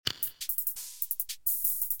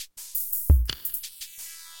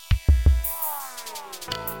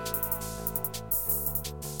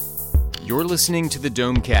You're listening to the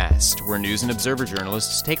Domecast, where news and observer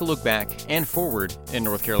journalists take a look back and forward in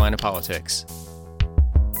North Carolina politics.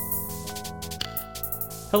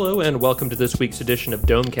 Hello and welcome to this week's edition of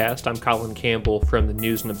Domecast. I'm Colin Campbell from the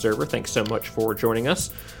News and Observer. Thanks so much for joining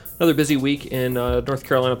us. Another busy week in North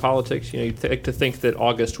Carolina politics. You'd like to think that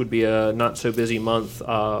August would be a not-so-busy month,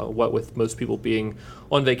 what with most people being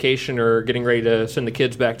on vacation or getting ready to send the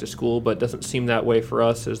kids back to school, but it doesn't seem that way for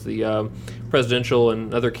us as the presidential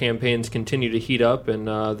and other campaigns continue to heat up and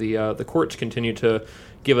the courts continue to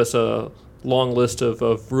give us a long list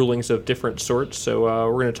of rulings of different sorts. So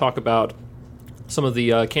we're going to talk about some of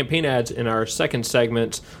the campaign ads in our second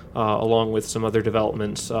segment, along with some other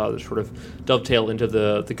developments that sort of dovetail into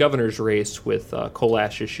the governor's race with coal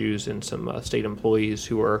ash issues and some state employees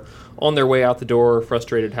who are on their way out the door,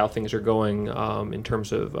 frustrated how things are going in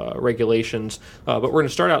terms of regulations. But we're going to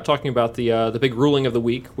start out talking about the big ruling of the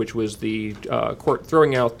week, which was the court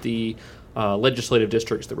throwing out the legislative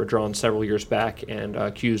districts that were drawn several years back and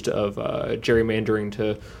accused of gerrymandering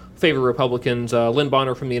to favor Republicans. Lynn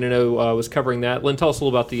Bonner from the NNO was covering that. Lynn, tell us a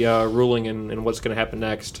little about the ruling and what's going to happen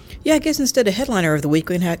next. Yeah, I guess instead of headliner of the week,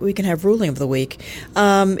 we can have ruling of the week.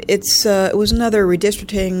 It was another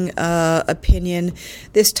redistricting opinion.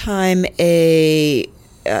 This time a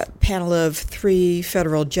panel of 3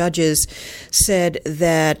 federal judges said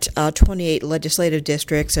that 28 legislative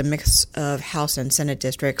districts, a mix of House and Senate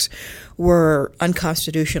districts, were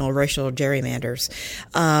unconstitutional racial gerrymanders.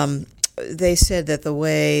 They said that the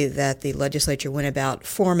way that the legislature went about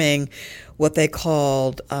forming what they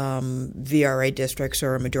called VRA districts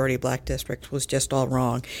or majority black districts was just all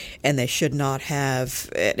wrong, and they should not have.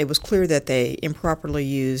 It was clear that they improperly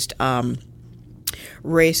used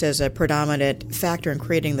race as a predominant factor in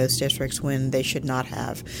creating those districts when they should not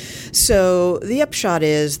have. So the upshot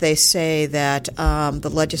is they say that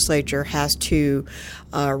the legislature has to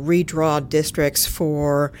redraw districts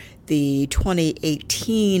for the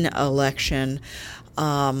 2018 election,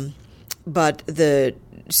 but the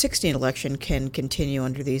 2016 election can continue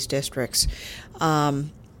under these districts.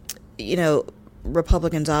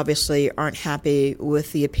 Republicans obviously aren't happy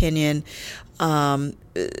with the opinion.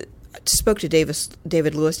 Spoke to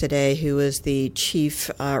David Lewis today, who is the chief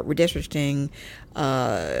redistricting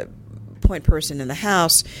point person in the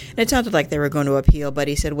House, and it sounded like they were going to appeal, but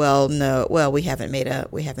he said, we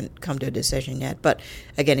haven't come to a decision yet. But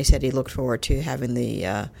again, he said he looked forward to having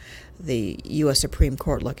the U.S. Supreme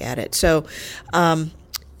Court look at it. So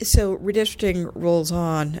redistricting rolls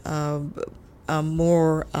on.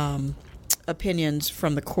 More opinions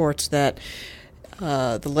from the courts that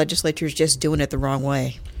the legislature is just doing it the wrong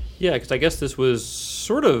way. Yeah, because I guess this was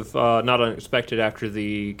sort of not unexpected after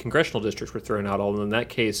the congressional districts were thrown out, although in that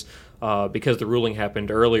case, because the ruling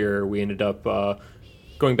happened earlier, we ended up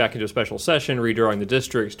going back into a special session, redrawing the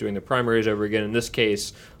districts, doing the primaries over again. In this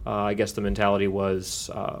case, I guess the mentality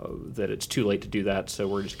was that it's too late to do that, so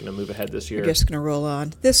we're just going to move ahead this year. We're just going to roll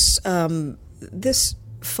on. This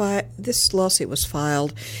lawsuit was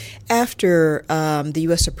filed after the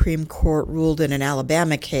U.S. Supreme Court ruled in an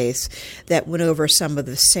Alabama case that went over some of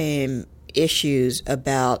the same issues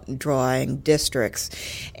about drawing districts.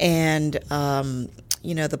 And,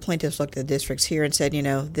 the plaintiffs looked at the districts here and said,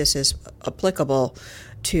 this is applicable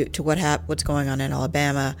to what's going on in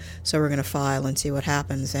Alabama, so we're going to file and see what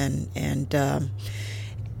happens. And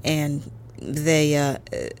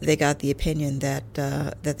they got the opinion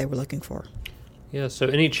that they were looking for. Yeah, so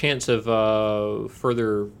any chance of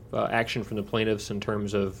further action from the plaintiffs in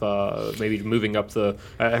terms of maybe moving up the...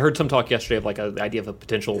 I heard some talk yesterday of the idea of a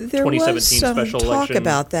potential 2017 special election. There was some talk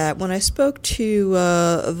about that. When I spoke to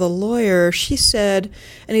the lawyer, she said,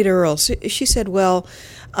 Anita Earl, she said,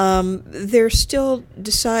 they're still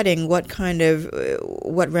deciding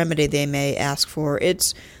what remedy they may ask for.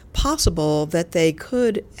 It's possible that they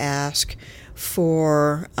could ask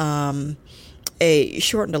for a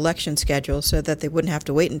shortened election schedule so that they wouldn't have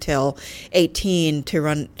to wait until 18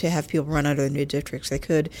 to have people run under the new districts. They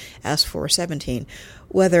could ask for 17.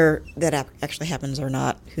 Whether that actually happens or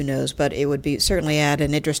not, who knows? But it would certainly add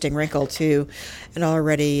an interesting wrinkle to an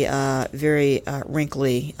already very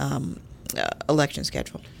wrinkly election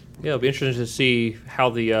schedule. Yeah, it'll be interesting to see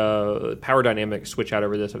how the power dynamics switch out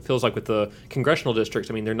over this. It feels like with the congressional districts,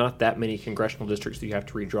 there are not that many congressional districts that you have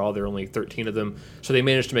to redraw. There are only 13 of them. So they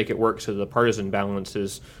managed to make it work so the partisan balance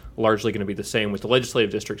is largely going to be the same. With the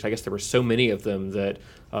legislative districts, I guess there were so many of them that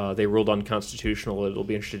they ruled unconstitutional. It'll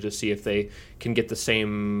be interesting to see if they can get the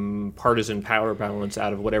same partisan power balance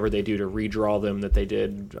out of whatever they do to redraw them that they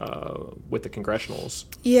did with the congressionals.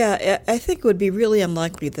 Yeah, I think it would be really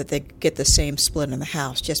unlikely that they get the same split in the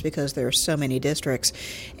House, just because there are so many districts,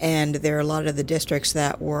 and there are a lot of the districts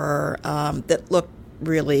that were that look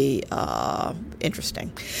really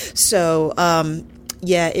interesting. So,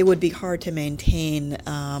 it would be hard to maintain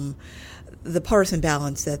the partisan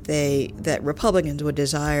balance that Republicans would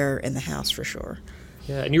desire in the House, for sure.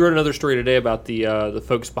 Yeah, and you wrote another story today about the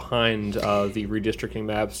folks behind the redistricting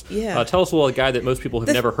maps. Yeah, tell us a little, a guy that most people have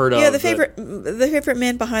never heard of. Yeah, the favorite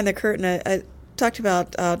man behind the curtain. I talked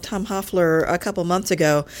about Tom Hofeller a couple months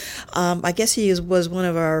ago. I guess he was one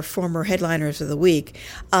of our former headliners of the week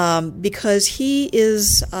because he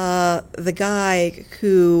is the guy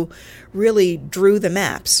who really drew the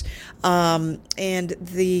maps. And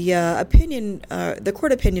the the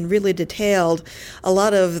court opinion really detailed a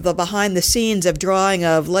lot of the behind the scenes of drawing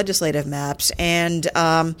of legislative maps. And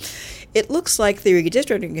it looks like the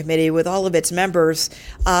redistricting committee, with all of its members,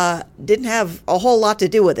 didn't have a whole lot to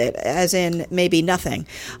do with it, as in maybe nothing,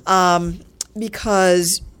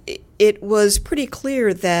 because it was pretty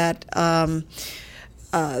clear that the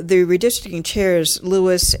redistricting chairs,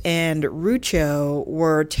 Lewis and Rucho,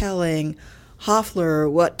 were telling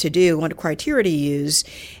Hofeller what to do, what criteria to use,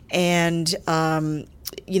 and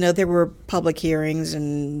there were public hearings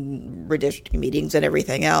and redistricting meetings and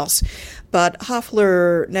everything else. But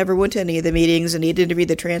Hofeller never went to any of the meetings, and he didn't read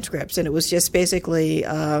the transcripts. And it was just basically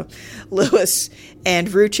Lewis and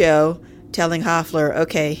Rucho telling Hofeller,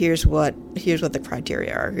 okay, here's what the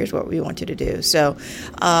criteria are. Here's what we want you to do. So,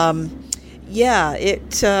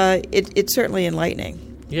 it's certainly enlightening.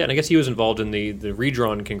 Yeah, and I guess he was involved in the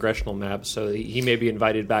redrawn congressional maps, so he may be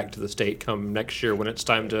invited back to the state come next year when it's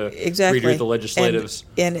time to redo the legislatives.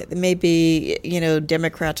 And it may be,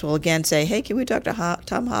 Democrats will again say, hey, can we talk to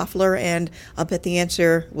Tom Hofeller? And I'll bet the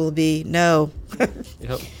answer will be no.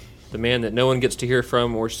 Yep. The man that no one gets to hear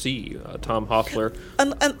from or see, Tom Hofeller.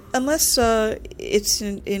 Unless it's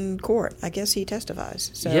in court. I guess he testifies.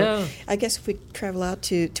 So yeah. I guess if we travel out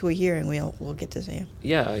to a hearing, we'll get to see him.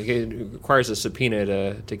 Yeah, it requires a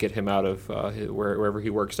subpoena to get him out of wherever he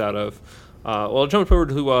works out of. I'll jump forward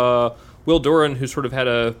to Will Doran, who sort of had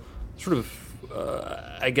a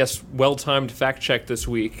well-timed fact check this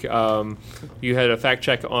week. You had a fact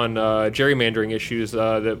check on gerrymandering issues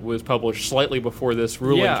that was published slightly before this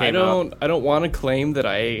ruling came out. I don't want to claim that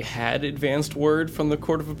I had advanced word from the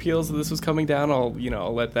Court of Appeals that this was coming down. I'll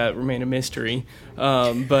let that remain a mystery.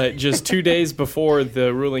 But just 2 days before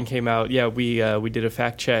the ruling came out, we did a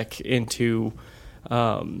fact check into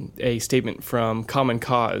a statement from Common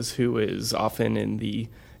Cause, who is often in the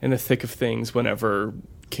thick of things whenever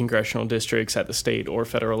congressional districts at the state or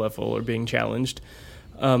federal level are being challenged.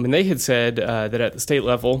 And they had said that at the state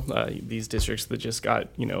level, these districts that just got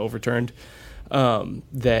overturned,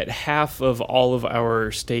 that half of all of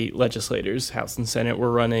our state legislators, House and Senate, were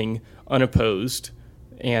running unopposed,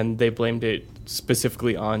 and they blamed it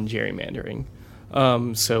specifically on gerrymandering.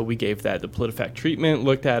 So we gave that the PolitiFact treatment,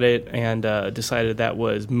 looked at it, and decided that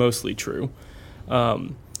was mostly true.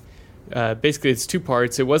 Basically, it's two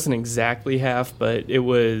parts. It wasn't exactly half, but it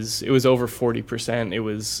was over 40%. It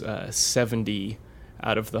was 70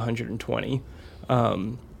 out of the 120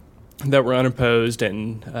 that were unopposed,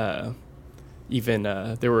 and even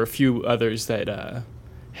there were a few others that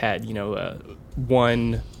had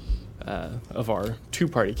one of our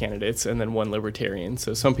two-party candidates and then one libertarian.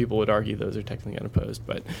 So some people would argue those are technically unopposed,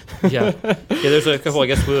 but yeah. There's a couple. I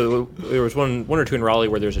guess there was one or two in Raleigh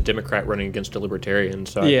where there's a Democrat running against a libertarian.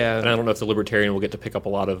 So and I don't know if the libertarian will get to pick up a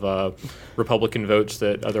lot of Republican votes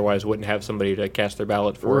that otherwise wouldn't have somebody to cast their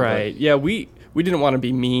ballot for. Right. Yeah. We didn't want to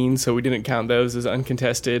be mean, so we didn't count those as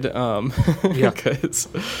uncontested. Because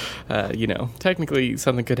technically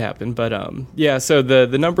something could happen. But so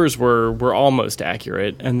the numbers were almost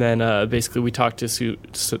accurate, and then basically we talked to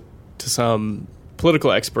some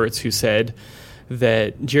political experts who said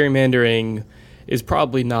that gerrymandering is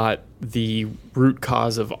probably not the root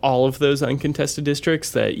cause of all of those uncontested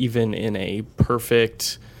districts, that even in a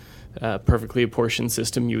perfectly apportioned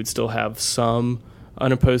system you would still have some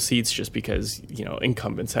unopposed seats, just because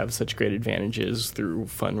incumbents have such great advantages through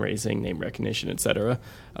fundraising, name recognition, etc.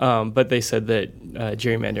 But they said that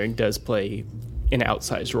gerrymandering does play an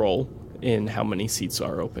outsized role in how many seats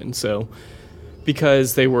are open. So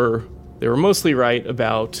because they were mostly right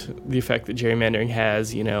about the effect that gerrymandering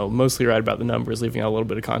has, mostly right about the numbers, leaving out a little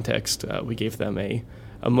bit of context, we gave them a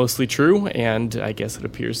mostly true, and I guess it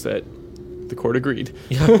appears that the court agreed.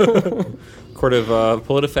 Of Court of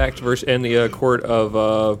PolitiFact and the Court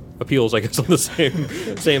of Appeals, I guess, on the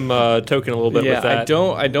same token a little bit with that.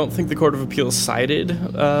 I don't think the Court of Appeals cited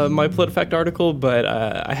my PolitiFact article, but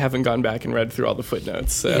I haven't gone back and read through all the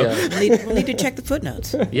footnotes. So. Yeah. We'll need to check the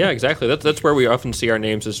footnotes. Yeah, exactly. That's where we often see our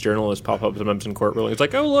names as journalists pop up sometimes in court rulings. It's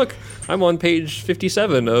like, oh, look, I'm on page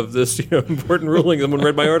 57 of this important ruling. Someone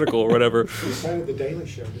read my article or whatever. They cited The Daily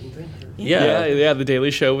Show, didn't they? Yeah, The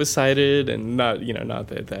Daily Show was cited, and not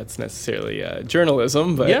that that's necessarily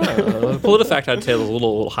journalism, but PolitiFact, I'd say, is a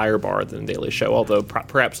little higher bar than Daily Show, although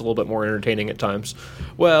perhaps a little bit more entertaining at times.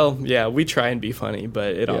 Well, yeah, we try and be funny,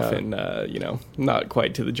 but it often, not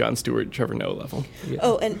quite to the Jon Stewart, Trevor Noah level. Yeah.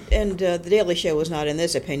 Oh, and the Daily Show was not in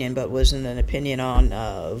this opinion, but was in an opinion on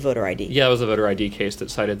voter ID. Yeah, it was a voter ID case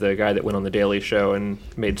that cited the guy that went on the Daily Show and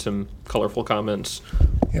made some colorful comments.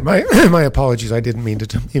 Yeah, my apologies. I didn't mean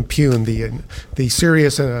to impugn the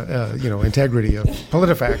serious integrity of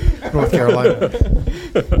PolitiFact, North Carolina.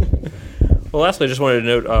 Well, lastly, I just wanted to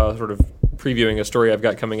note, sort of previewing a story I've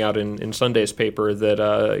got coming out in Sunday's paper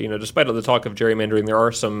that, despite the talk of gerrymandering, there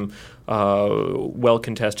are some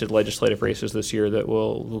well-contested legislative races this year that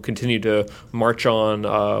will continue to march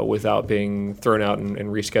on without being thrown out and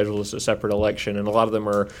rescheduled as a separate election. And a lot of them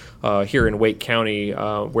are here in Wake County,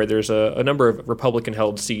 where there's a number of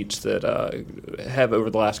Republican-held seats that have, over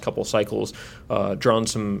the last couple cycles, drawn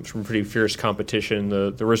some pretty fierce competition.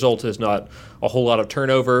 The result is not a whole lot of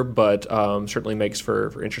turnover, but certainly makes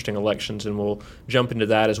for interesting elections. And we'll jump into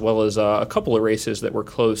that, as well as a couple of races that were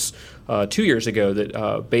close 2 years ago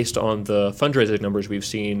that, based on the fundraising numbers we've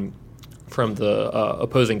seen from the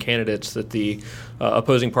opposing candidates, that the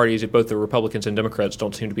opposing parties, both the Republicans and Democrats,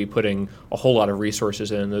 don't seem to be putting a whole lot of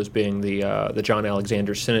resources in, those being the John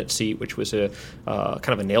Alexander Senate seat, which was a kind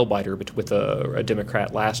of a nail-biter with a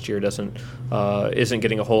Democrat last year, isn't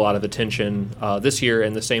getting a whole lot of attention this year,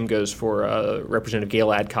 and the same goes for Representative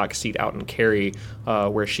Gail Adcock's seat out in Cary,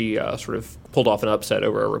 where she sort of pulled off an upset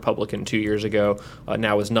over a Republican 2 years ago,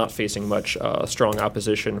 now is not facing much strong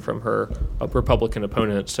opposition from her Republican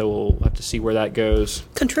opponent, so we'll have to see where that goes.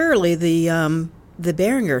 Contrarily, the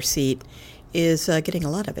Beringer seat is getting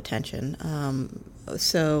a lot of attention,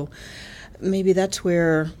 so maybe that's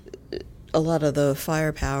where a lot of the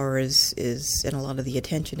firepower is and a lot of the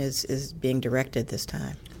attention is being directed this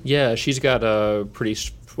time. Yeah, she's got a pretty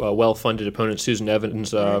well-funded opponent, Susan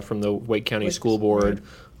Evans, from the Wake County School Board.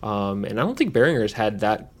 And I don't think Beringer has had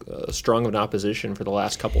that strong of an opposition for the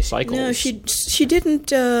last couple cycles. No, she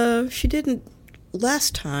didn't. She didn't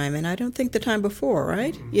last time, and I don't think the time before,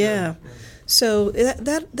 right? Yeah. So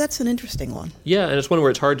that's an interesting one. Yeah, and it's one where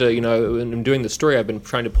it's hard to, when I'm doing the story, I've been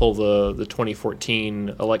trying to pull the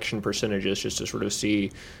 2014 election percentages just to sort of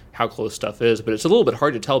see how close stuff is. But it's a little bit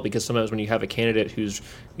hard to tell because sometimes when you have a candidate who's,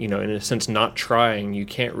 in a sense, not trying, you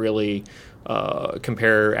can't really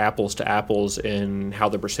compare apples to apples in how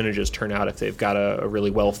the percentages turn out if they've got a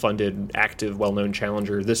really well-funded, active, well-known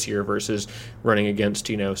challenger this year versus running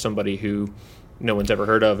against, somebody who no one's ever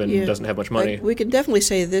heard of and doesn't have much money. We can definitely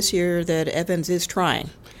say this year that Evans is trying.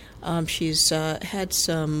 She's had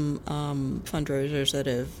some fundraisers that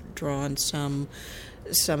have drawn some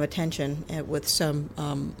attention with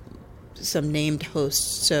some named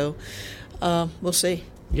hosts. So we'll see.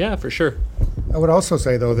 Yeah, for sure. I would also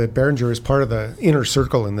say, though, that Beringer is part of the inner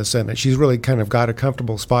circle in the Senate. She's really kind of got a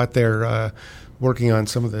comfortable spot there, working on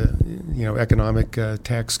some of the, economic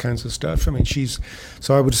tax kinds of stuff. I mean,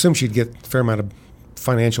 so I would assume she'd get a fair amount of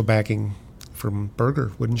financial backing from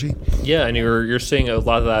Berger, wouldn't she? Yeah, and you're seeing a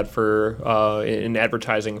lot of that for in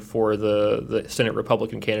advertising for the Senate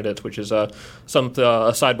Republican candidates, which is a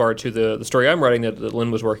sidebar to the story I'm writing that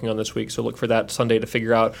Lynn was working on this week. So look for that Sunday to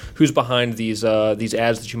figure out who's behind these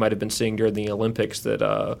ads that you might have been seeing during the Olympics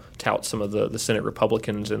that tout some of the Senate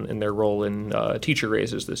Republicans and their role in teacher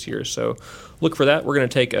raises this year. So look for that. We're going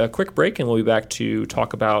to take a quick break, and we'll be back to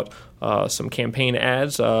talk about some campaign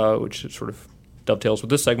ads, which sort of dovetails with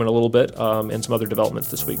this segment a little bit, and some other developments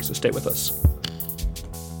this week, so stay with us.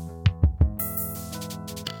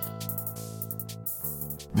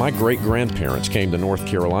 My great-grandparents came to North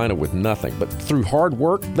Carolina with nothing, but through hard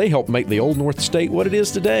work, they helped make the Old North State what it is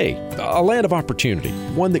today. A land of opportunity,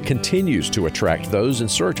 one that continues to attract those in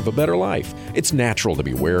search of a better life. It's natural to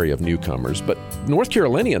be wary of newcomers, but North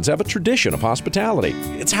Carolinians have a tradition of hospitality.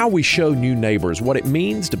 It's how we show new neighbors what it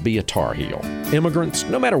means to be a Tar Heel. Immigrants,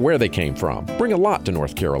 no matter where they came from, bring a lot to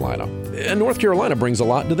North Carolina, and North Carolina brings a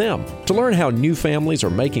lot to them. To learn how new families are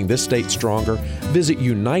making this state stronger, visit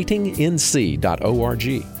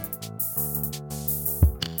unitingnc.org.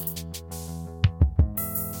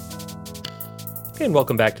 And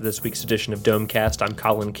welcome back to this week's edition of Domecast. I'm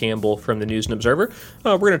Colin Campbell from the News and Observer.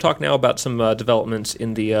 We're going to talk now about some developments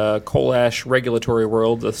in the coal ash regulatory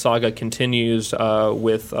world. The saga continues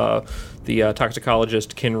with the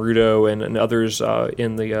toxicologist Ken Rudo and others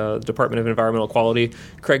in the Department of Environmental Quality.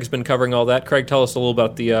 Craig's been covering all that. Craig, tell us a little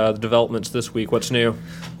about the developments this week. What's new?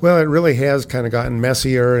 Well, it really has kind of gotten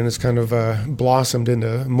messier, and it's kind of blossomed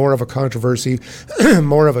into more of a controversy,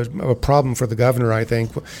 more of a problem for the governor, I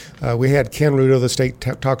think. We had Ken Rudo, the state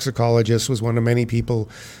toxicologist, was one of many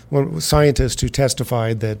scientists who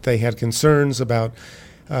testified that they had concerns about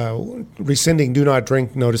rescinding do not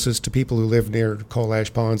drink notices to people who live near coal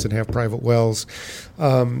ash ponds and have private wells.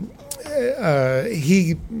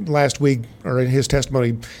 He last week, or in his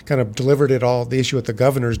testimony, kind of delivered the issue at the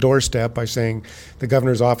governor's doorstep by saying the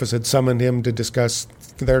governor's office had summoned him to discuss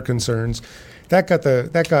their concerns. That got the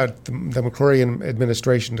McCrory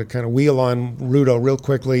administration to kind of wheel on Rudo real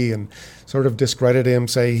quickly and sort of discredit him,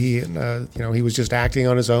 say he was just acting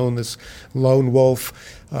on his own, this lone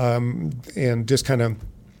wolf, and just kind of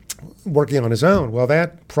working on his own. Well,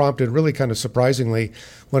 that prompted, really kind of surprisingly,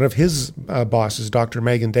 one of his bosses, Dr.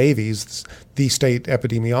 Megan Davies, the state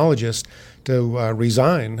epidemiologist, to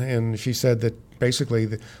resign. And she said that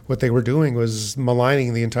basically what they were doing was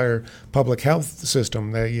maligning the entire public health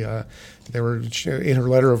system. They were, in her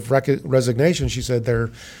letter of resignation, she said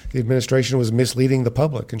the administration was misleading the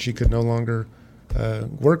public, and she could no longer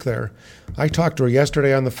work there. I talked to her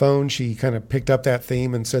yesterday on the phone. She kind of picked up that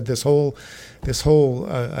theme and said this whole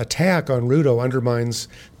attack on Rudo undermines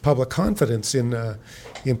public confidence in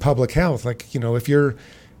public health. Like,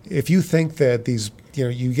 if you think that these,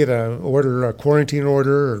 you get a quarantine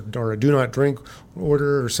order or a do not drink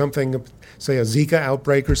order or something, say a Zika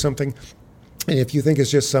outbreak or something, and if you think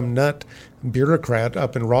it's just some nut bureaucrat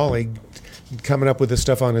up in Raleigh coming up with this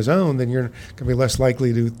stuff on his own, then you're going to be less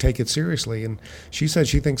likely to take it seriously. And she said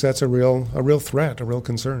she thinks that's a real threat, a real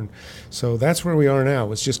concern. So that's where we are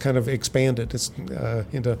now. It's just kind of expanded. It's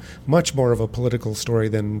into much more of a political story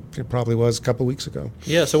than it probably was a couple of weeks ago.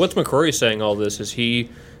 Yeah, so what's McCrory saying all this? Is he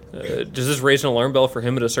does this raise an alarm bell for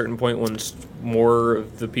him at a certain point when more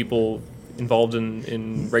of the people involved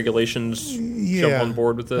in regulations jump on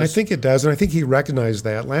board with this? I think it does, and I think he recognized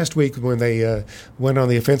that. Last week when they went on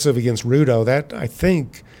the offensive against Rudo, that, I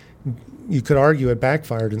think, you could argue it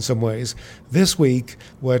backfired in some ways. This week,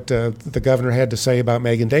 what the governor had to say about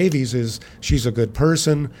Megan Davies is she's a good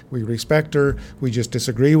person, we respect her, we just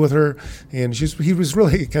disagree with her, and he was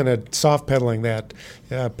really kind of soft-pedaling that,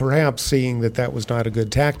 perhaps seeing that was not a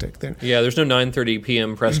good tactic. Yeah, there's no 9:30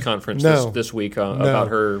 p.m. press conference this week about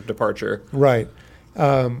her departure. Right.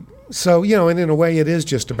 So, and in a way it is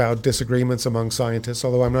just about disagreements among scientists,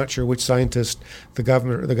 although I'm not sure which scientist the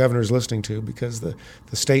governor is listening to, because the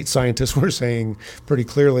state scientists were saying pretty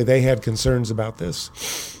clearly they had concerns about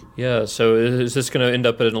this. Yeah, so is this going to end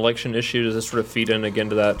up at an election issue? Does this sort of feed in again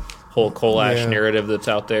to that whole coal ash narrative that's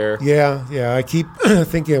out there? Yeah. I keep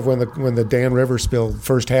thinking of when the Dan River spill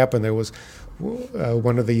first happened, there was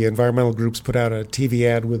one of the environmental groups put out a TV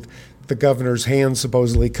ad with the governor's hands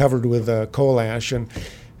supposedly covered with coal ash, and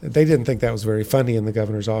they didn't think that was very funny in the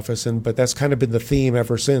governor's office, but that's kind of been the theme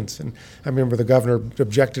ever since. And I remember the governor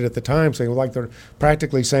objected at the time, saying, well, like they're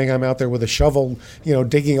practically saying I'm out there with a shovel,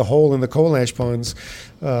 digging a hole in the coal ash ponds,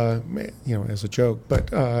 as a joke. But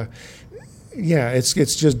it's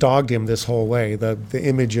just dogged him this whole way. The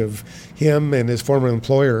image of him and his former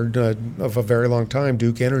employer of a very long time,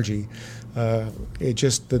 Duke Energy.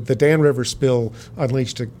 The Dan River spill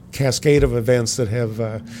unleashed a cascade of events that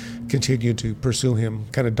have continued to pursue him,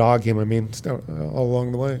 kind of dog him, all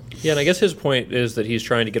along the way. Yeah, and I guess his point is that he's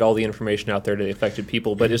trying to get all the information out there to the affected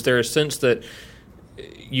people, but is there a sense that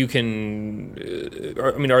you can,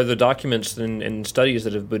 are the documents and studies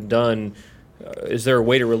that have been done, is there a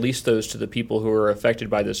way to release those to the people who are affected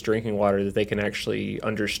by this drinking water that they can actually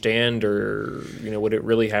understand, or would it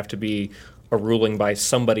really have to be a ruling by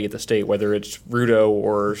somebody at the state, whether it's Rudo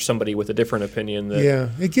or somebody with a different opinion? Yeah,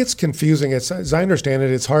 it gets confusing. As I understand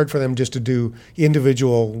it, it's hard for them just to do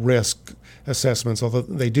individual risk assessments, although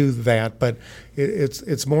they do that. But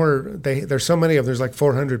it's more, there's so many of them, there's like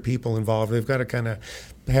 400 people involved. They've got to kind of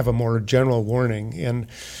have a more general warning. And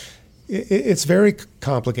it's very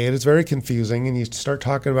complicated. It's very confusing. And you start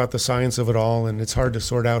talking about the science of it all, and it's hard to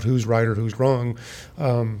sort out who's right or who's wrong.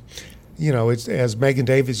 It's, as Megan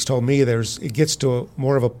Davies told me, it gets to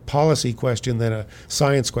more of a policy question than a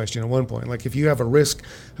science question at one point. Like if you have a risk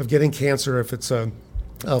of getting cancer, if it's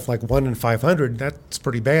of like 1 in 500, that's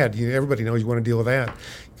pretty bad. Everybody knows you want to deal with that.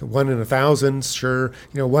 1 in 1,000, sure.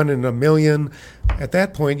 1 in 1,000,000. At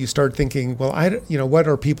that point, you start thinking, well, what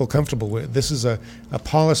are people comfortable with? This is a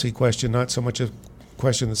policy question, not so much a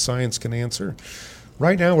question that science can answer.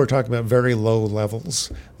 Right now, we're talking about very low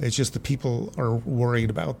levels. It's just the people are worried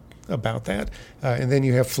about that. And then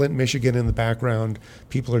you have Flint, Michigan in the background.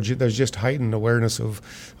 People there's just heightened awareness of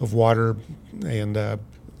water and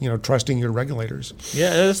trusting your regulators. Yeah,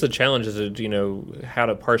 and that's the challenge, is how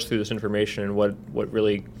to parse through this information and what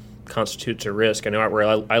really constitutes a risk. I know where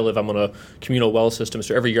I live, I'm on a communal well system,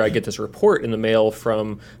 so every year I get this report in the mail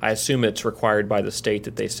from, I assume it's required by the state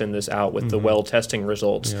that they send this out with the well testing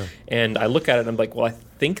results. Yeah. And I look at it and I'm like, well, I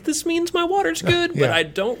think this means my water's good, but I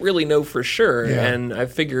don't really know for sure. Yeah. And I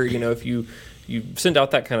figure, if you send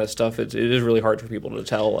out that kind of stuff, it is really hard for people to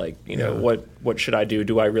tell, what should I do?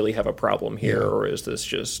 Do I really have a problem here, or is this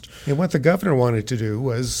just... And what the governor wanted to do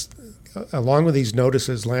was, along with these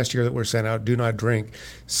notices last year that were sent out, do not drink,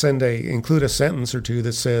 include a sentence or two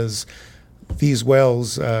that says these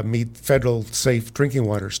wells meet federal safe drinking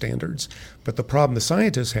water standards. But the problem the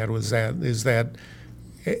scientists had is that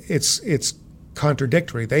it's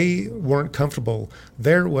contradictory. They weren't comfortable.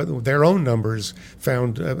 Their own numbers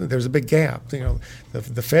found there's a big gap.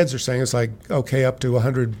 The feds are saying it's like, okay, up to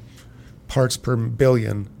 100 parts per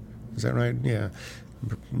billion. Is that right? Yeah.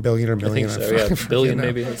 Billion or million? I think so, yeah. Billion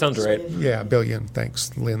maybe. That sounds right. Yeah, billion.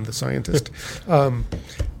 Thanks, Lynn, the scientist. But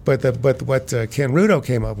what Ken Rudo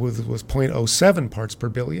came up with was 0.07 parts per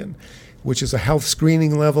billion, which is a health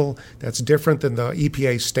screening level that's different than the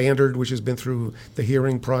EPA standard, which has been through the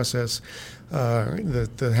hearing process.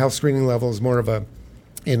 The health screening level is more of a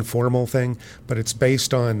informal thing, but it's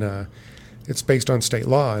based on state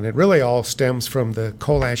law, and it really all stems from the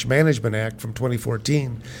Coal Ash Management Act from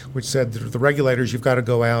 2014, which said that the regulators, you've got to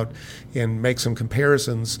go out and make some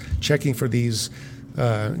comparisons, checking for these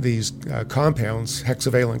compounds,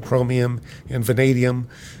 hexavalent chromium and vanadium,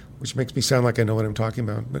 which makes me sound like I know what I'm talking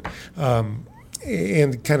about, but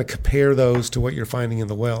and kind of compare those to what you're finding in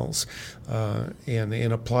the wells, and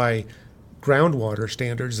apply groundwater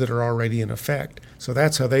standards that are already in effect. So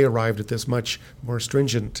that's how they arrived at this much more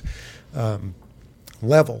stringent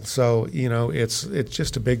level. So, it's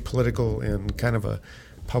just a big political and kind of a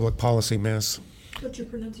public policy mess. But your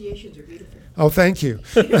pronunciations are beautiful. Oh, thank you.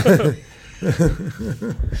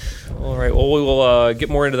 All right. Well, we will get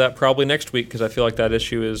more into that probably next week, because I feel like that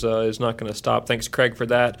issue is not going to stop. Thanks, Craig, for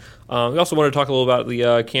that. We also want to talk a little about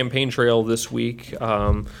the campaign trail this week.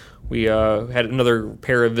 We had another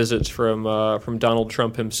pair of visits from Donald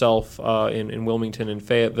Trump himself in Wilmington and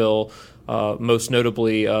Fayetteville. Most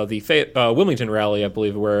notably the Wilmington rally, I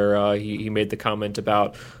believe, where he made the comment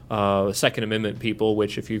about Second Amendment people,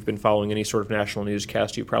 which if you've been following any sort of national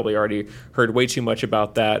newscast, you probably already heard way too much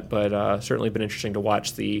about that, but certainly been interesting to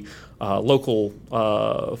watch the local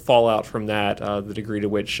fallout from that, the degree to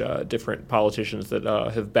which different politicians that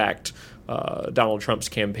have backed Donald Trump's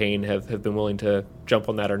campaign have been willing to jump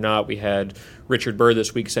on that or not. We had Richard Burr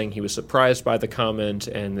this week saying he was surprised by the comment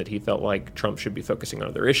and that he felt like Trump should be focusing on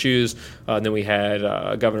other issues. And then we had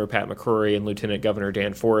Governor Pat McCrory and Lieutenant Governor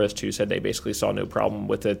Dan Forest, who said they basically saw no problem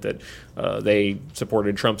with it, that they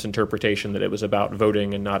supported Trump's interpretation that it was about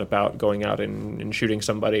voting and not about going out and shooting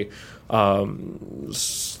somebody. So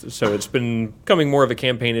it's been becoming more of a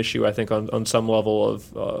campaign issue, I think, on some level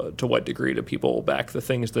of to what degree do people back the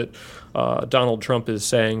things that Donald Trump is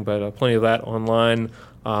saying, but plenty of that online.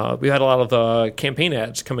 We had a lot of campaign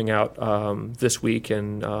ads coming out this week,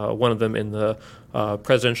 and one of them in the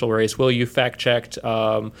presidential race. Will, you fact-checked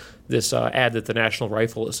this ad that the National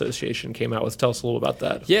Rifle Association came out with. Tell us a little about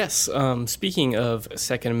that. Yes. Speaking of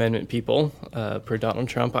Second Amendment people, per Donald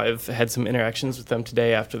Trump, I've had some interactions with them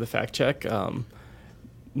today after the fact-check.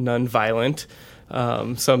 None violent.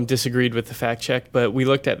 Some disagreed with the fact check, but we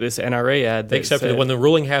looked at this NRA ad. They accepted when the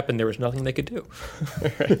ruling happened, there was nothing they could do.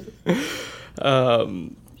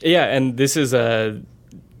 Yeah, and this is to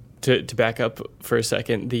back up for a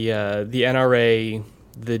second. The NRA,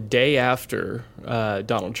 the day after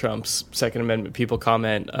Donald Trump's Second Amendment people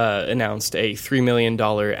comment, announced a $3 million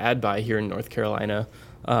ad buy here in North Carolina,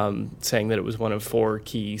 saying that it was one of 4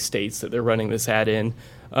 key states that they're running this ad in,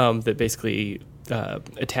 that basically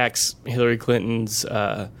attacks Hillary Clinton's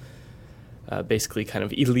basically kind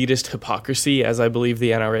of elitist hypocrisy, as I believe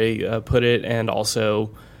the NRA put it, and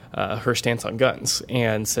also her stance on guns,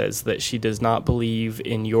 and says that she does not believe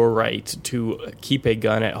in your right to keep a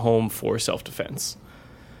gun at home for self-defense.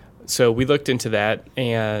 So we looked into that,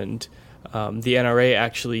 and the NRA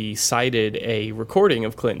actually cited a recording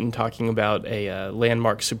of Clinton talking about a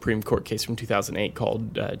landmark Supreme Court case from 2008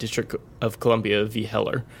 called District of Columbia v.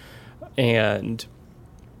 Heller. And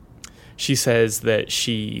she says that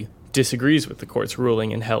she disagrees with the court's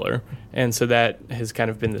ruling in Heller. And so that has kind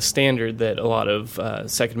of been the standard that a lot of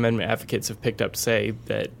Second Amendment advocates have picked up to say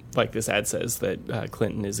that, like this ad says, that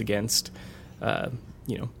Clinton is against,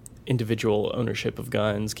 individual ownership of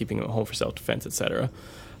guns, keeping them at home for self-defense, etc.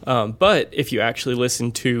 But if you actually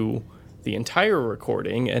listen to the entire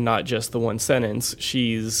recording and not just the one sentence,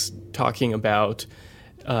 she's talking about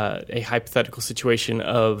a hypothetical situation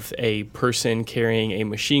of a person carrying a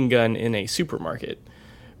machine gun in a supermarket,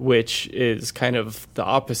 which is kind of the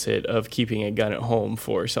opposite of keeping a gun at home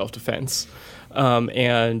for self-defense.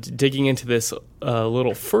 And digging into this a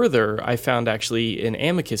little further, I found actually an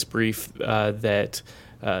amicus brief that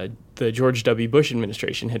the George W. Bush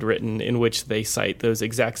administration had written, in which they cite those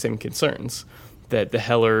exact same concerns, that the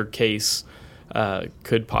Heller case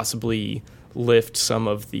could possibly lift some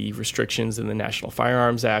of the restrictions in the National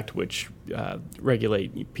Firearms Act, which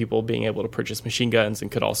regulate people being able to purchase machine guns,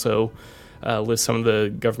 and could also lift some of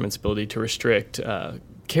the government's ability to restrict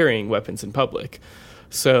carrying weapons in public.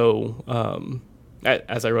 So,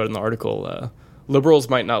 as I wrote in the article, liberals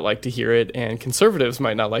might not like to hear it, and conservatives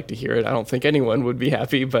might not like to hear it. I don't think anyone would be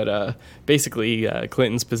happy, but basically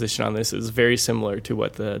Clinton's position on this is very similar to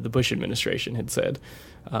what the Bush administration had said.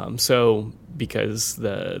 So because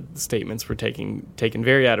the statements were taken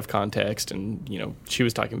very out of context, and she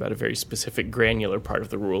was talking about a very specific granular part of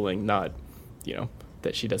the ruling, not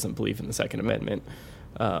that she doesn't believe in the Second Amendment,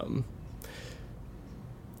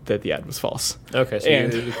 that the ad was false. Okay, so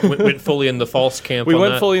you went fully in the false camp. We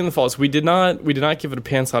went fully in the false. We did not give it a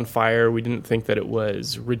pants on fire. We didn't think that it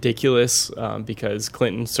was ridiculous, because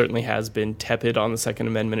Clinton certainly has been tepid on the Second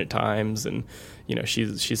Amendment at times, and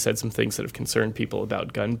she's said some things that have concerned people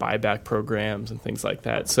about gun buyback programs and things like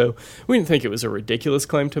that. So we didn't think it was a ridiculous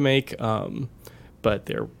claim to make, but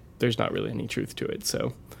there's not really any truth to it.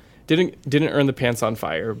 So didn't earn the pants on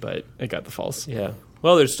fire, but it got the false. Yeah.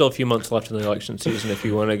 Well, there's still a few months left in the election season if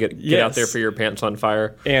you want to get out there for your pants on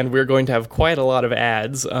fire. And we're going to have quite a lot of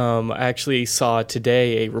ads. I actually saw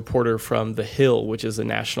today a reporter from The Hill, which is a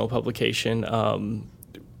national publication,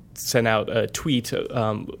 sent out a tweet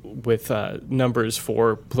with numbers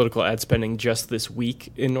for political ad spending just this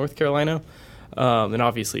week in North Carolina. And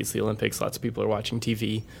obviously it's the Olympics. Lots of people are watching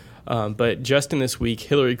TV. But just in this week,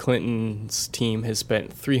 Hillary Clinton's team has spent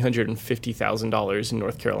 $350,000 in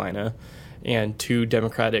North Carolina, and two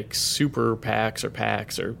Democratic super PACs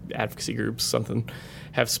or advocacy groups, something,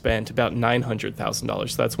 have spent about $900,000.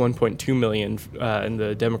 So that's $1.2 million in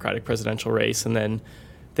the Democratic presidential race. And then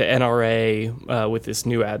the NRA, with this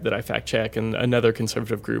new ad that I fact check, and another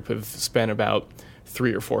conservative group have spent about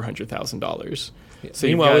 $300,000 or $400,000. So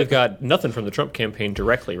meanwhile, we've got nothing from the Trump campaign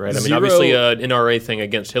directly, right? I mean, obviously, an NRA thing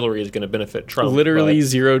against Hillary is going to benefit Trump. Literally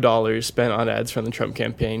 $0 spent on ads from the Trump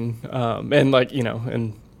campaign,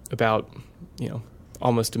 and about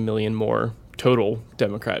almost 1 million more total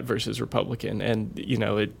Democrat versus Republican. And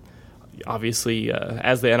it obviously,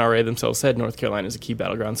 as the NRA themselves said, North Carolina is a key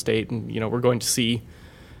battleground state, and we're going to see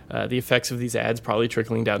the effects of these ads probably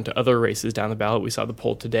trickling down to other races down the ballot. We saw the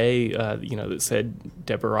poll today, that said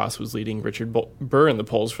Deborah Ross was leading Richard Burr in the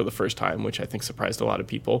polls for the first time, which I think surprised a lot of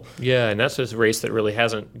people. Yeah, and that's a race that really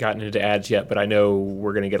hasn't gotten into ads yet, but I know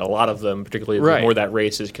we're going to get a lot of them, particularly the more that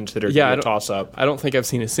race is considered a toss-up. I don't think I've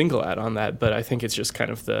seen a single ad on that, but I think it's just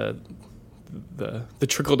kind of the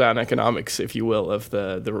trickle-down economics, if you will, of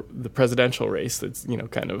the presidential race that's,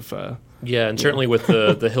 kind of... and certainly with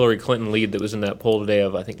the Hillary Clinton lead that was in that poll today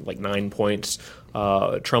of, I think, like 9 points,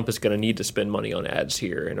 Trump is going to need to spend money on ads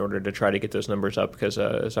here in order to try to get those numbers up because,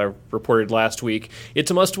 as I reported last week,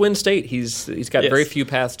 it's a must-win state. He's got very few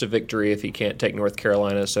paths to victory if he can't take North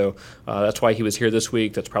Carolina, so that's why he was here this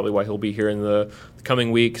week. That's probably why he'll be here in the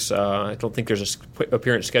coming weeks. I don't think there's an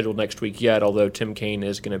appearance scheduled next week yet, although Tim Kaine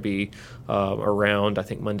is going to be around, I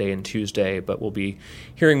think, Monday and Tuesday, but we'll be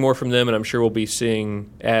hearing more from them, and I'm sure we'll be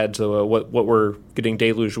seeing ads. What we're getting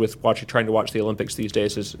deluged with trying to watch the Olympics these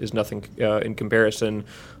days is nothing in comparison.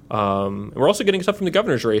 We're also getting stuff from the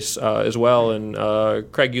governor's race as well. And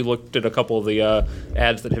Craig, you looked at a couple of the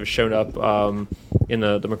ads that have shown up in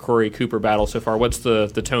the McCrory-Cooper battle so far. What's the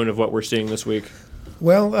tone of what we're seeing this week?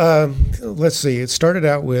 Well, let's see. It started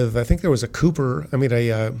out with, I think there was a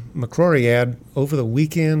McCrory ad over the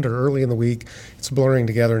weekend or early in the week. It's blurring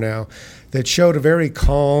together now. That showed a very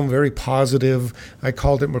calm, very positive. I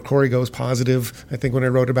called it McCrory Goes Positive, I think, when I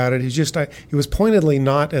wrote about it. It was pointedly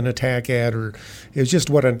not an attack ad, or it was just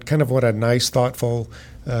what a nice, thoughtful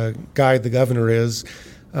guy the governor is.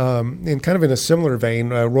 And kind of in a similar vein,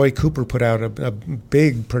 Roy Cooper put out a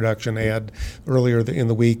big production ad earlier in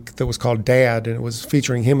the week that was called Dad, and it was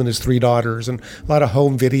featuring him and his 3 daughters and a lot of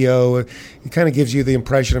home video. It kind of gives you the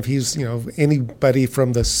impression of he's, anybody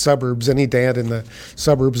from the suburbs, any dad in the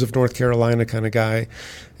suburbs of North Carolina kind of guy.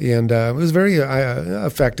 And it was very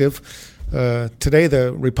effective. Today,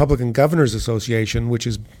 the Republican Governors Association, which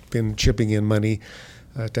has been chipping in money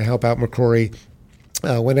to help out McCrory,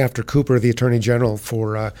 went after Cooper, the Attorney General,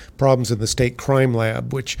 for problems in the state crime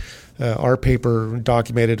lab, which our paper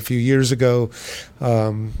documented a few years ago.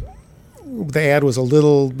 The ad was a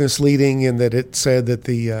little misleading in that it said that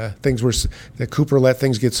that Cooper let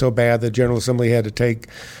things get so bad that General Assembly had to take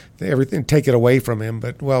it away from him.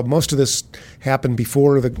 But most of this happened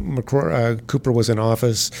before Cooper was in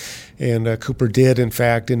office, and Cooper did in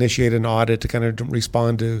fact initiate an audit to kind of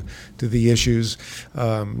respond to the issues.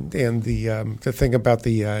 And the thing about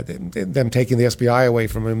them taking the SBI away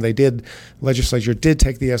from him, legislature did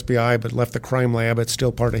take the SBI, but left the crime lab. It's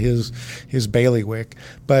still part of his bailiwick.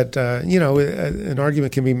 But an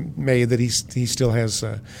argument can be made that he still has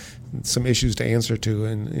some issues to answer to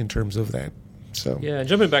in terms of that. So yeah,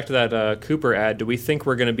 jumping back to that Cooper ad, do we think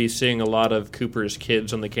we're going to be seeing a lot of Cooper's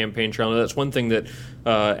kids on the campaign trail? Now, that's one thing that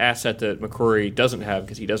asset that McCrory doesn't have,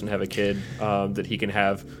 because he doesn't have a kid that he can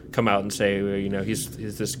have come out and say,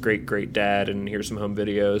 he's this great dad, and here's some home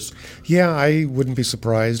videos. Yeah, I wouldn't be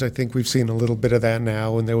surprised. I think we've seen a little bit of that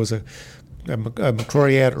now, and there was a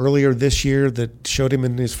McCrory ad earlier this year that showed him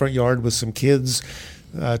in his front yard with some kids.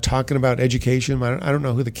 Talking about education. I don't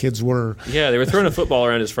know who the kids were. Yeah, they were throwing a football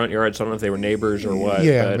around his front yard, so I don't know if they were neighbors or what.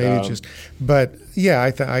 Yeah, but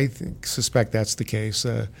I suspect that's the case.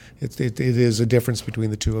 It is a difference between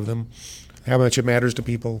the two of them. How much it matters to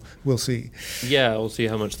people, we'll see. Yeah, we'll see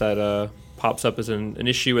how much that pops up as an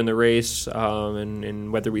issue in the race,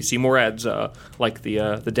 and whether we see more ads like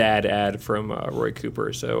the dad ad from Roy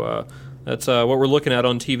Cooper. So that's what we're looking at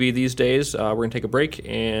on TV these days. We're going to take a break,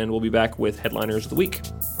 and we'll be back with Headliners of the Week.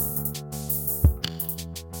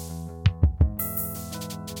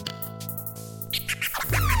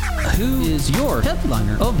 Who is your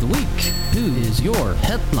headliner of the week? Who is your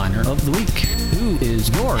headliner of the week? Who is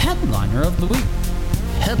your headliner of the week?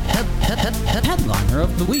 Headliner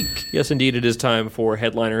of the week. Yes, indeed, it is time for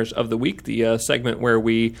Headliners of the Week, the segment where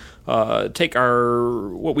we take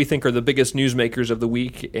what we think are the biggest newsmakers of the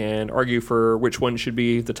week and argue for which one should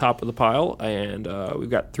be the top of the pile. And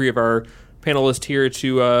we've got 3 of our panelists here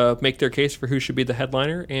to make their case for who should be the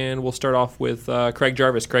headliner. And we'll start off with Craig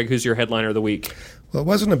Jarvis. Craig, who's your headliner of the week? Well, it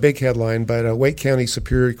wasn't a big headline, but Wake County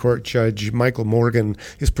Superior Court Judge Michael Morgan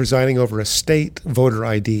is presiding over a state voter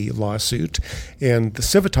ID lawsuit. And the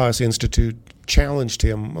Civitas Institute challenged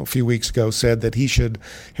him a few weeks ago, said that he should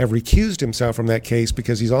have recused himself from that case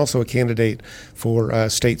because he's also a candidate for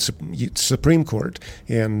state Supreme Court,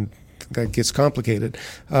 and that gets complicated.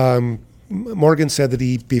 Morgan said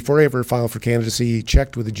that before he ever filed for candidacy, he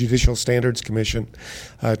checked with the Judicial Standards Commission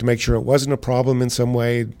to make sure it wasn't a problem in some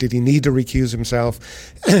way. Did he need to recuse himself?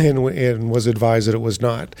 and was advised that it was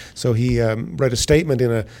not. So he read a statement in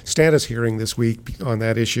a status hearing this week on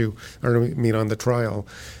that issue, on the trial.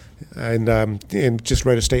 And just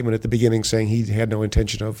read a statement at the beginning saying he had no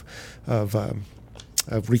intention of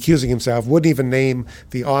recusing himself, wouldn't even name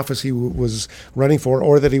the office he was running for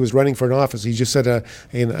or that he was running for an office. He just said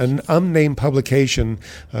an unnamed publication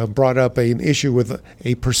brought up an issue with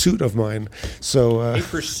a pursuit of mine. So a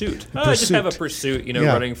pursuit. I just have a pursuit,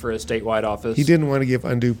 running for a statewide office. He didn't want to give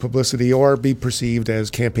undue publicity or be perceived as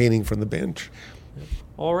campaigning from the bench.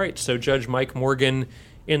 All right, so Judge Mike Morgan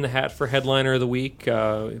in the hat for Headliner of the Week,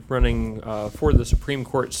 running for the Supreme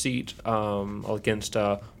Court seat against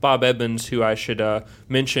Bob Edmonds, who I should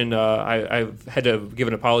mention I've had to give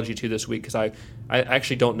an apology to this week because I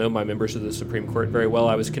actually don't know my members of the Supreme Court very well.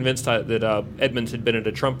 I was convinced that Edmonds had been at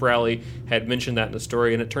a Trump rally, had mentioned that in the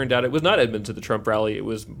story, and it turned out it was not Edmonds at the Trump rally. It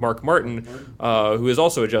was Mark Martin, who is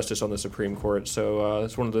also a justice on the Supreme Court. So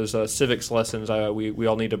it's one of those civics lessons we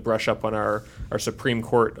all need to brush up on our Supreme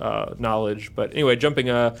Court knowledge. But anyway,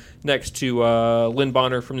 jumping next to Lynn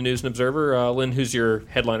Bonner from the News and Observer. Lynn, who's your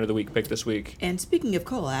Headliner of the Week pick this week? And speaking of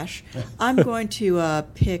coal ash, I'm going to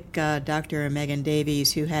pick Dr. Megan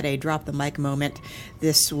Davies, who had a drop-the-mic moment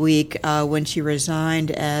this week when she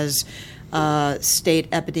resigned as state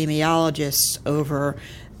epidemiologist over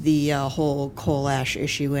the whole coal ash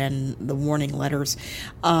issue and the warning letters.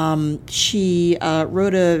 She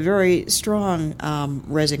wrote a very strong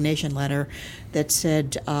resignation letter that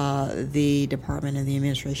said the department and the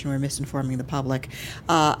administration were misinforming the public.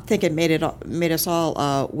 I think it made us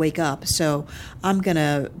all wake up. So I'm going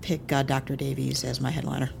to pick Dr. Davies as my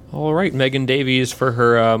headliner. All right, Megan Davies for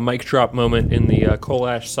her mic drop moment in the coal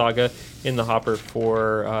ash saga in the hopper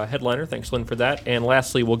for headliner. Thanks, Lynn, for that. And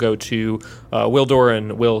lastly, we'll go to Will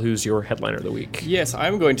Doran. Will, who's your headliner of the week? Yes,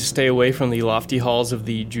 I'm going to stay away from the lofty halls of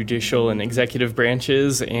the judicial and executive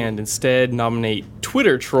branches and instead nominate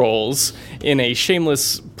Twitter trolls in a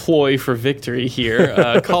shameless ploy for victory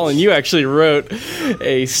here. Colin, you actually wrote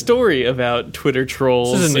a story about Twitter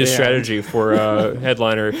trolls. This is a new strategy for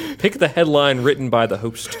headliner. Pick the headline written by the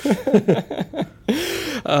host.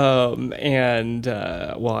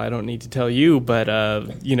 Well, I don't need to tell you, but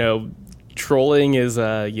trolling is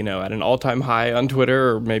at an all-time high on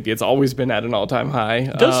Twitter, or maybe it's always been at an all-time high.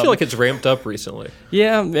 It does feel like it's ramped up recently.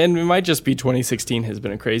 Yeah, and it might just be 2016 has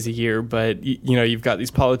been a crazy year, but you've got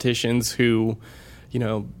these politicians who,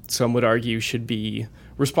 some would argue should be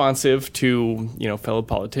responsive to fellow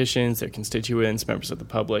politicians, their constituents, members of the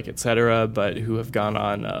public, etc., but who have gone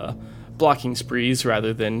on blocking sprees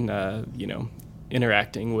rather than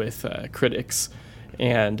interacting with critics.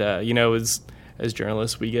 And as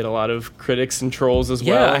journalists, we get a lot of critics and trolls as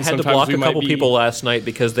well. Yeah, I had to block a couple people last night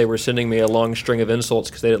because they were sending me a long string of insults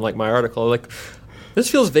because they didn't like my article. Like, this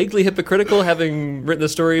feels vaguely hypocritical, having written the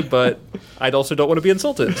story, but I also don't want to be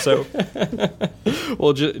insulted. So,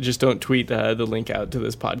 well, just don't tweet the link out to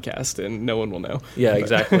this podcast, and no one will know. Yeah,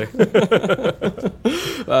 exactly.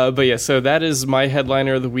 But yeah, so that is my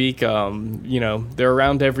headliner of the week. They're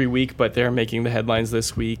around every week, but they're making the headlines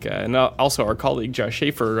this week. And also, our colleague Josh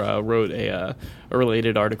Schaefer wrote a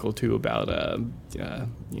related article too about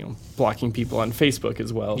blocking people on Facebook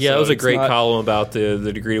as well. Yeah, so it was a great column about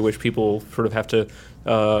the degree to which people sort of have to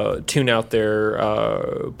tune out their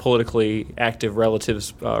politically active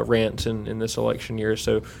relatives' rants in this election year.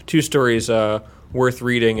 So 2 stories worth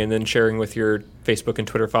reading and then sharing with your Facebook and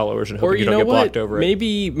Twitter followers and hoping you don't get blocked over it.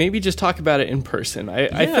 Maybe just talk about it in person.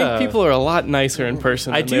 I think people are a lot nicer in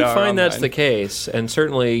person than they are I do find online. That's the case, and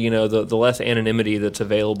certainly the less anonymity that's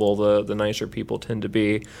available, the nicer people tend to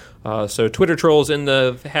be. So Twitter trolls in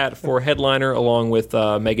the hat for headliner, along with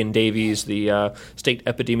Megan Davies, the state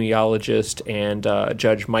epidemiologist, and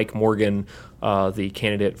Judge Mike Morgan, the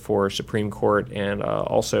candidate for Supreme Court, and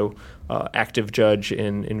also active judge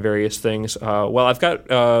in various things. Well, I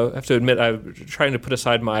have to admit, I'm trying to put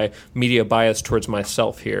aside my media bias towards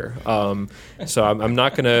myself here. So I'm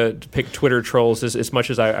not going to pick Twitter trolls as much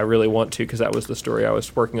as I really want to, because that was the story I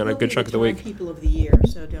was working on a good chunk of the week. People of the year,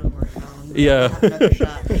 so don't worry, Colin. Yeah.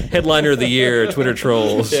 Headliner of the year, Twitter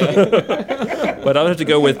trolls. But I'll have to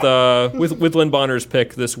go with Lynn Bonner's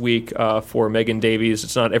pick this week for Megan Davies.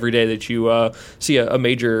 It's not every day that you see a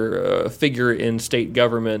major figure in state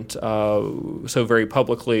government so very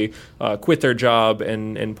publicly quit their job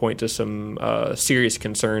and point to some serious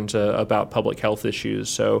concerns about public health issues.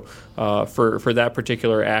 So for that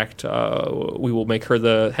particular act, we will make her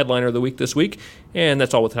the headliner of the week this week. And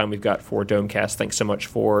that's all the time we've got for Domecast. Thanks so much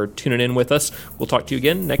for tuning in with us. We'll talk to you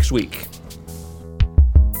again next week.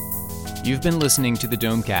 You've been listening to the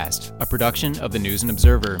Domecast, a production of the News and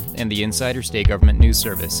Observer and the Insider State Government News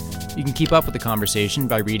Service. You can keep up with the conversation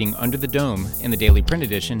by reading Under the Dome in the daily print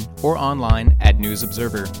edition or online at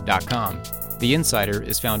newsobserver.com. The Insider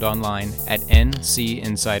is found online at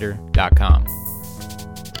ncinsider.com.